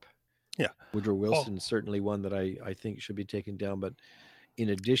top. Yeah. Woodrow Wilson is certainly one that I think should be taken down. But in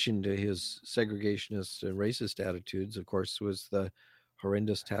addition to his segregationist and racist attitudes, of course, was the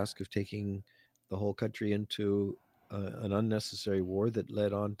horrendous task of taking the whole country into an unnecessary war that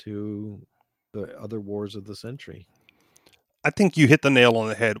led on to the other wars of the century. I think you hit the nail on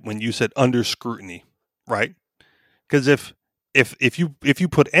the head when you said under scrutiny, right? Because if you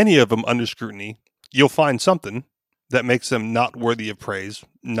put any of them under scrutiny, you'll find something that makes them not worthy of praise,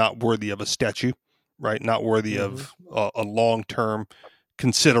 not worthy of a statue, right? Not worthy of a long-term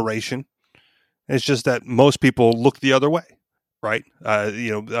consideration. It's just that most people look the other way, right?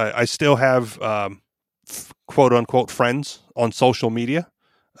 I still have quote unquote friends on social media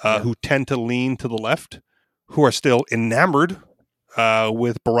who tend to lean to the left, who are still enamored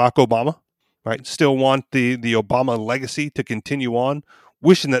with Barack Obama, right? Still want the Obama legacy to continue on,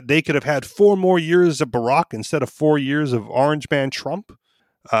 wishing that they could have had 4 more years of Barack instead of 4 years of Orange Man Trump.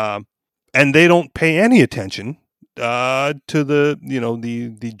 And they don't pay any attention to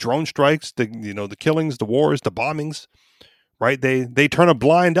the drone strikes, the killings, the wars, the bombings, right? They turn a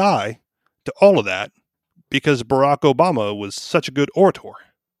blind eye to all of that because Barack Obama was such a good orator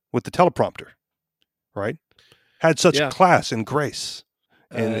with the teleprompter, right? Had such class and grace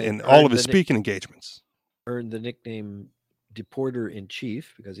in all of his speaking engagements. Earned the nickname Deporter in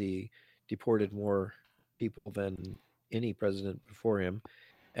Chief because he deported more people than any president before him.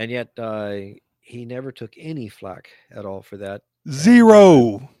 And yet he never took any flack at all for that.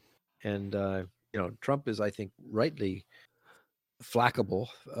 Zero. And Trump is, I think, rightly flackable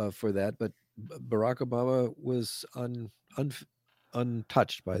for that. But Barack Obama was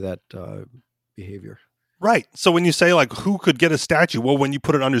untouched by that behavior. Right. So when you say, like, who could get a statue? Well, when you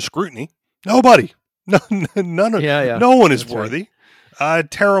put it under scrutiny, nobody. No one is worthy. Right.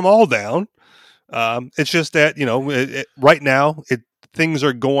 Tear them all down. It's just that, right now things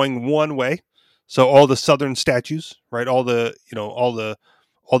are going one way. So all the Southern statues, right? All the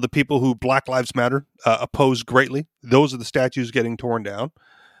all the people who Black Lives Matter oppose greatly. Those are the statues getting torn down.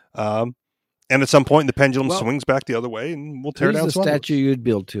 And at some point, the pendulum swings back the other way, and we'll tear down Who's the some statue others. you'd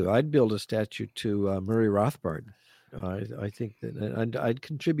build to? I'd build a statue to Murray Rothbard. I think that I'd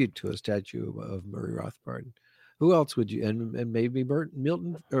contribute to a statue of Murray Rothbard. Who else would you? And maybe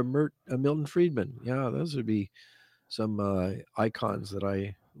Milton Friedman. Yeah, those would be some icons that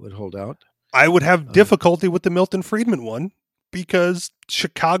I would hold out. I would have difficulty with the Milton Friedman one because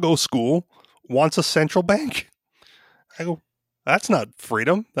Chicago school wants a central bank. I go, that's not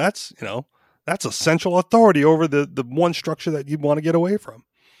freedom. That's that's a central authority over the one structure that you want to get away from.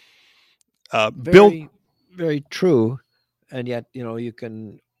 Very, very true, and yet you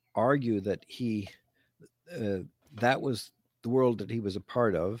can argue that that was the world that he was a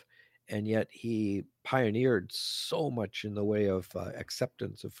part of, and yet he pioneered so much in the way of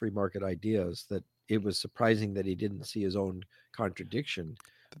acceptance of free market ideas that it was surprising that he didn't see his own contradiction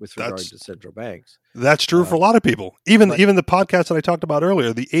with regard to central banks. That's true for a lot of people. Even the podcast that I talked about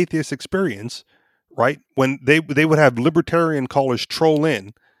earlier, the Atheist Experience, right? When they would have libertarian callers troll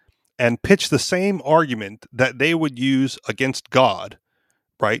in and pitch the same argument that they would use against God,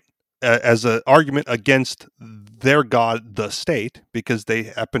 right? As an argument against their God, the state, because they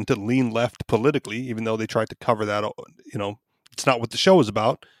happen to lean left politically, even though they tried to cover that. It's not what the show is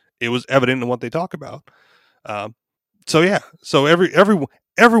about. It was evident in what they talk about. So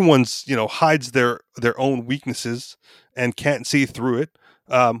everyone's hides their own weaknesses and can't see through it.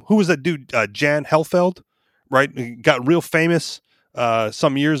 Who was that dude? Jan Helfeld, right? He got real famous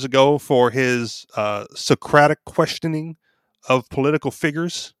some years ago for his Socratic questioning of political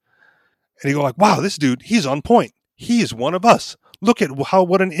figures. And you go like, wow, this dude, he's on point. He is one of us. Look at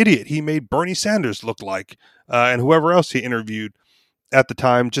what an idiot he made Bernie Sanders look like, and whoever else he interviewed at the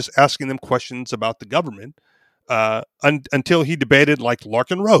time, just asking them questions about the government until he debated like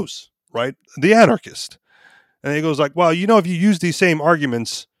Larkin Rose, right, the anarchist. And he goes like, well, if you use these same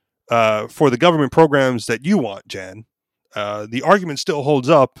arguments for the government programs that you want, Jan, the argument still holds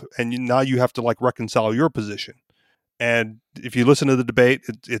up, and now you have to like reconcile your position. And if you listen to the debate,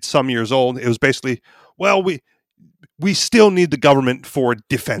 it's some years old. It was basically, well, we still need the government for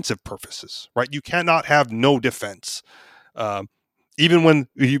defensive purposes, right? You cannot have no defense. Even when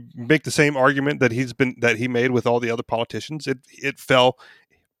you make the same argument that he made with all the other politicians, it fell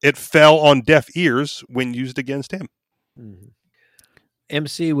on deaf ears when used against him. Mm-hmm.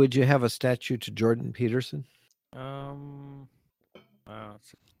 MC, would you have a statue to Jordan Peterson? Wow,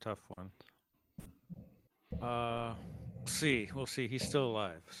 it's a tough one. We'll see. He's still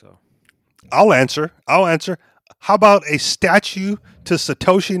alive, so I'll answer. How about a statue to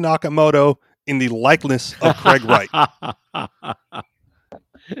Satoshi Nakamoto in the likeness of Craig Wright?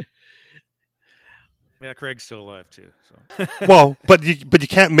 Yeah, Craig's still alive too. So well, but you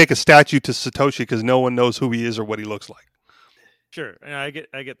can't make a statue to Satoshi because no one knows who he is or what he looks like. Sure, I get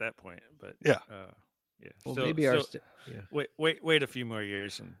that point, but yeah. Well, so, maybe wait a few more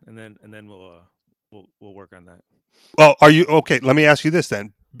years, and then we'll work on that. Well, are you okay? Let me ask you this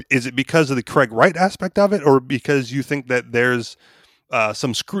then: is it because of the Craig Wright aspect of it, or because you think that there's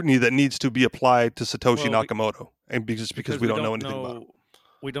some scrutiny that needs to be applied to Satoshi Nakamoto, and because we don't know anything about him?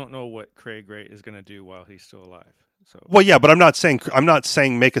 We don't know what Craig Wright is going to do while he's still alive. So, well, yeah, but I'm not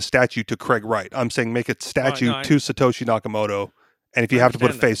saying make a statue to Craig Wright. I'm saying make a statue to Satoshi Nakamoto, and if you have to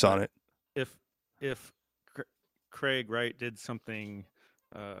put a face on it, if Craig Wright did something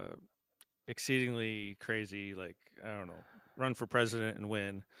exceedingly crazy, like I don't know, run for president and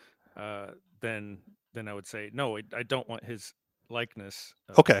win, then I would say no. I don't want his likeness.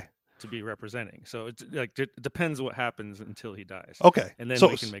 Okay. To be representing, so it's like it depends what happens until he dies. Okay, and then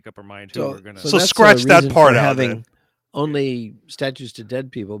we can make up our mind who we're gonna. So scratch that part out. Having only statues to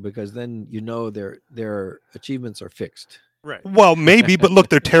dead people, because then their achievements are fixed. Right. Well, maybe, but look,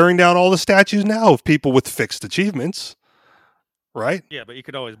 they're tearing down all the statues now of people with fixed achievements. Right. Yeah, but you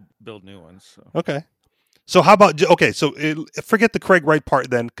could always build new ones. So. Okay. So how about so forget the Craig Wright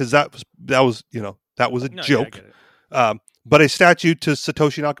part then, because that was a joke. Yeah, but a statue to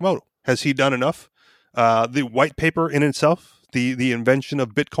Satoshi Nakamoto. Has he done enough? The white paper in itself, the invention of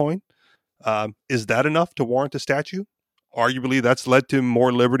Bitcoin, is that enough to warrant a statue? Arguably, that's led to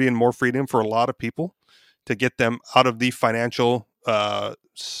more liberty and more freedom for a lot of people, to get them out of the financial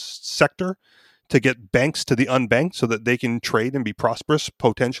sector, to get banks to the unbanked so that they can trade and be prosperous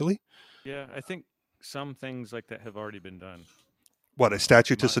potentially. Yeah, I think some things like that have already been done. What, a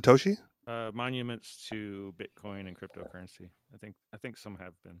statue to Satoshi? Monuments to Bitcoin and cryptocurrency. I think some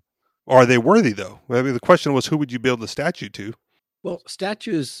have been. Are they worthy though? I mean, the question was, who would you build a statue to? Well,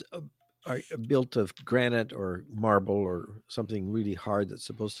 statues are built of granite or marble or something really hard that's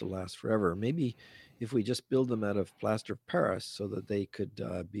supposed to last forever. Maybe if we just build them out of plaster of Paris so that they could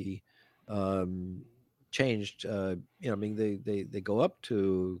be um, changed. I mean, they go up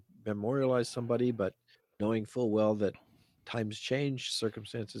to memorialize somebody, but knowing full well that times change,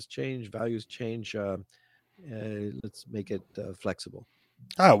 circumstances change, values change. Let's make it flexible.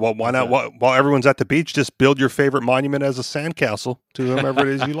 Ah, well, why How's not? that? While everyone's at the beach, just build your favorite monument as a sandcastle to whomever it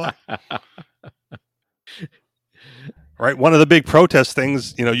is you like. Right? One of the big protest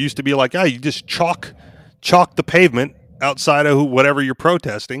things, used to be like, you just chalk the pavement outside of whatever you're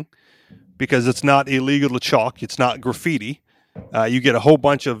protesting because it's not illegal to chalk. It's not graffiti. You get a whole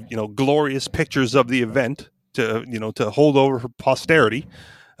bunch of glorious pictures of the event to hold over for posterity,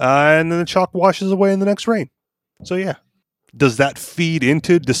 and then the chalk washes away in the next rain. So yeah, does that feed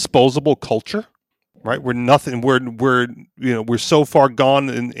into disposable culture? Right, we're so far gone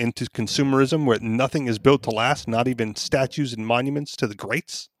into consumerism where nothing is built to last, not even statues and monuments to the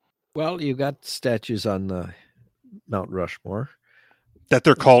greats Well, you got statues on Mount Rushmore. that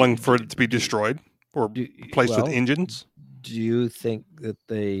they're calling for it to be destroyed or replaced with well, engines. Do you think that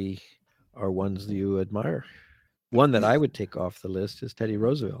they are ones that you admire? One that I would take off the list is Teddy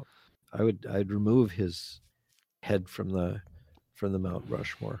Roosevelt. I'd remove his head from the Mount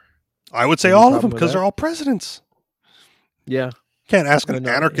Rushmore. I would say Any all of problem them with because that? they're all presidents. Yeah. Can't ask Why an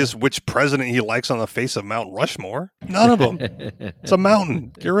not? anarchist which president he likes on the face of Mount Rushmore. None of them. It's a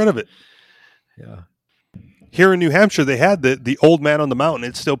mountain. Get rid of it. Yeah. Here in New Hampshire, they had the old man on the mountain.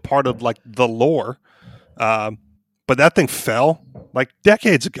 It's still part of like the lore, but that thing fell like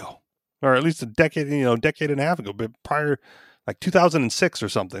decades ago, or at least decade and a half ago, but prior, like 2006 or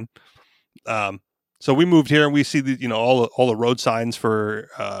something. So we moved here and we see all the road signs for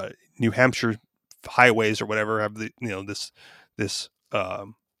New Hampshire highways or whatever have this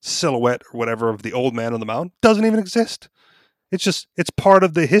silhouette or whatever of the old man on the mountain. Doesn't even exist. It's part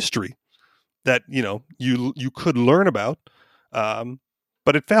of the history that you could learn about,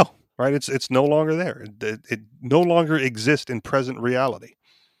 but it fell. Right? It's no longer there. It no longer exists in present reality.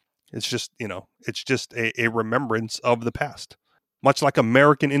 It's just a remembrance of the past, much like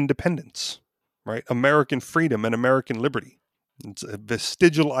American independence, right? American freedom and American liberty. It's a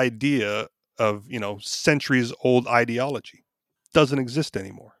vestigial idea of centuries old ideology. Doesn't exist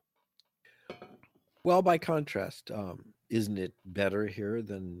anymore. Well, by contrast, isn't it better here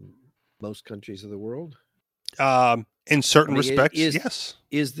than most countries of the world? In certain I mean, respects, yes.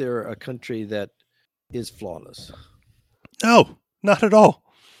 Is there a country that is flawless? No, not at all.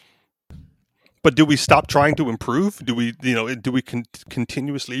 But do we stop trying to improve? Do we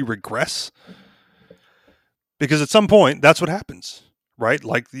continuously regress? Because at some point, that's what happens, right?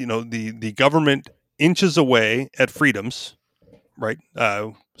 Like the government inches away at freedoms, right?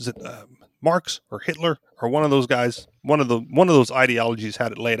 Was it Marx or Hitler or one of those guys? One of those ideologies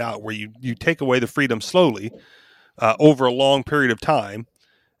had it laid out where you take away the freedom slowly over a long period of time,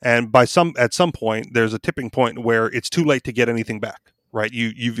 and at some point there's a tipping point where it's too late to get anything back. Right?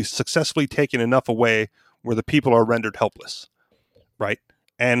 You've successfully taken enough away where the people are rendered helpless, right?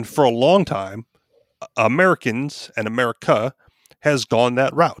 And for a long time, Americans and America has gone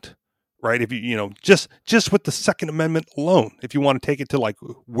that route, right? If just with the Second Amendment alone, if you want to take it to like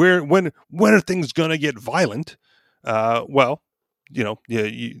when are things gonna get violent? Well,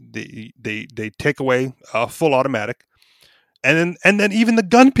 they take away full automatic, and then even the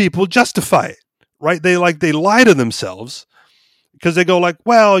gun people justify it, right? They lie to themselves. Because they go like,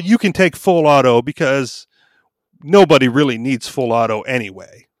 well, you can take full auto because nobody really needs full auto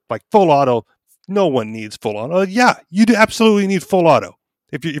anyway. Like full auto, no one needs full auto. Yeah, you do absolutely need full auto.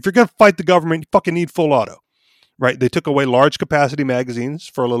 If you're going to fight the government, you fucking need full auto, right? They took away large capacity magazines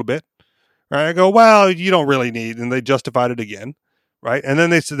for a little bit. Right? I go, well, you don't really need, and they justified it again, right? And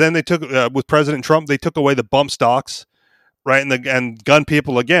then they took with President Trump, they took away the bump stocks, right? And gun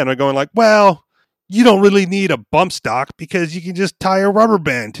people again are going like, well, you don't really need a bump stock because you can just tie a rubber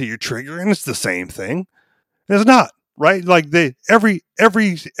band to your trigger and it's the same thing. And it's not, right? Like every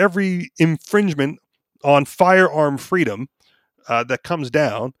infringement on firearm freedom that comes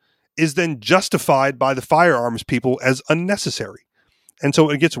down is then justified by the firearms people as unnecessary. And so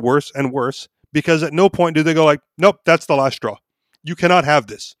it gets worse and worse because at no point do they go like, nope, that's the last straw. You cannot have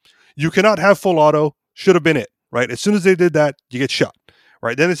this. You cannot have full auto. Should have been it, right? As soon as they did that, you get shot.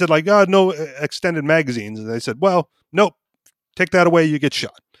 Right. Then they said like, no extended magazines. And they said, well, nope, take that away. You get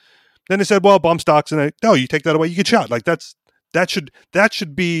shot. Then they said, well, bump stocks. And no, you take that away. You get shot. Like that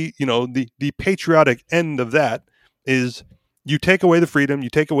should be, the patriotic end of that is you take away the freedom,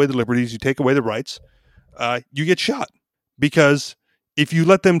 you take away the liberties, you take away the rights, you get shot because if you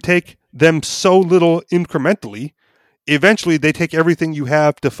let them take them so little incrementally, eventually they take everything you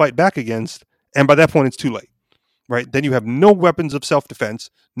have to fight back against, and by that point it's too late, right? Then you have no weapons of self-defense,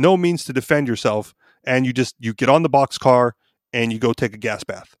 no means to defend yourself, and you get on the boxcar and you go take a gas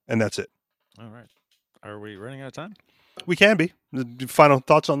bath, and that's it. All right. Are we running out of time? We can be. Final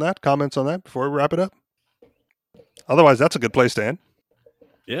thoughts on that, comments on that before we wrap it up? Otherwise, that's a good place to end.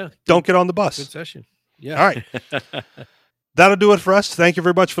 Yeah. Don't get on the Good bus. session. Yeah. All right. That'll do it for us. Thank you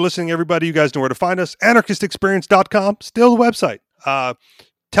very much for listening, everybody. You guys know where to find us. AnarchistExperience.com, still the website.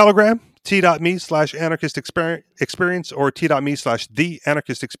 Telegram, t.me/anarchistexperience or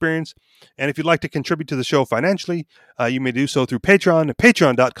t.me/theanarchistexperience. And if you'd like to contribute to the show financially, you may do so through Patreon at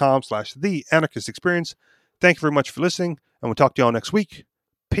patreon.com/theanarchistexperience. Thank you very much for listening, and we'll talk to you all next week.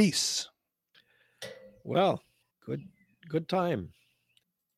 Peace. Well, good time.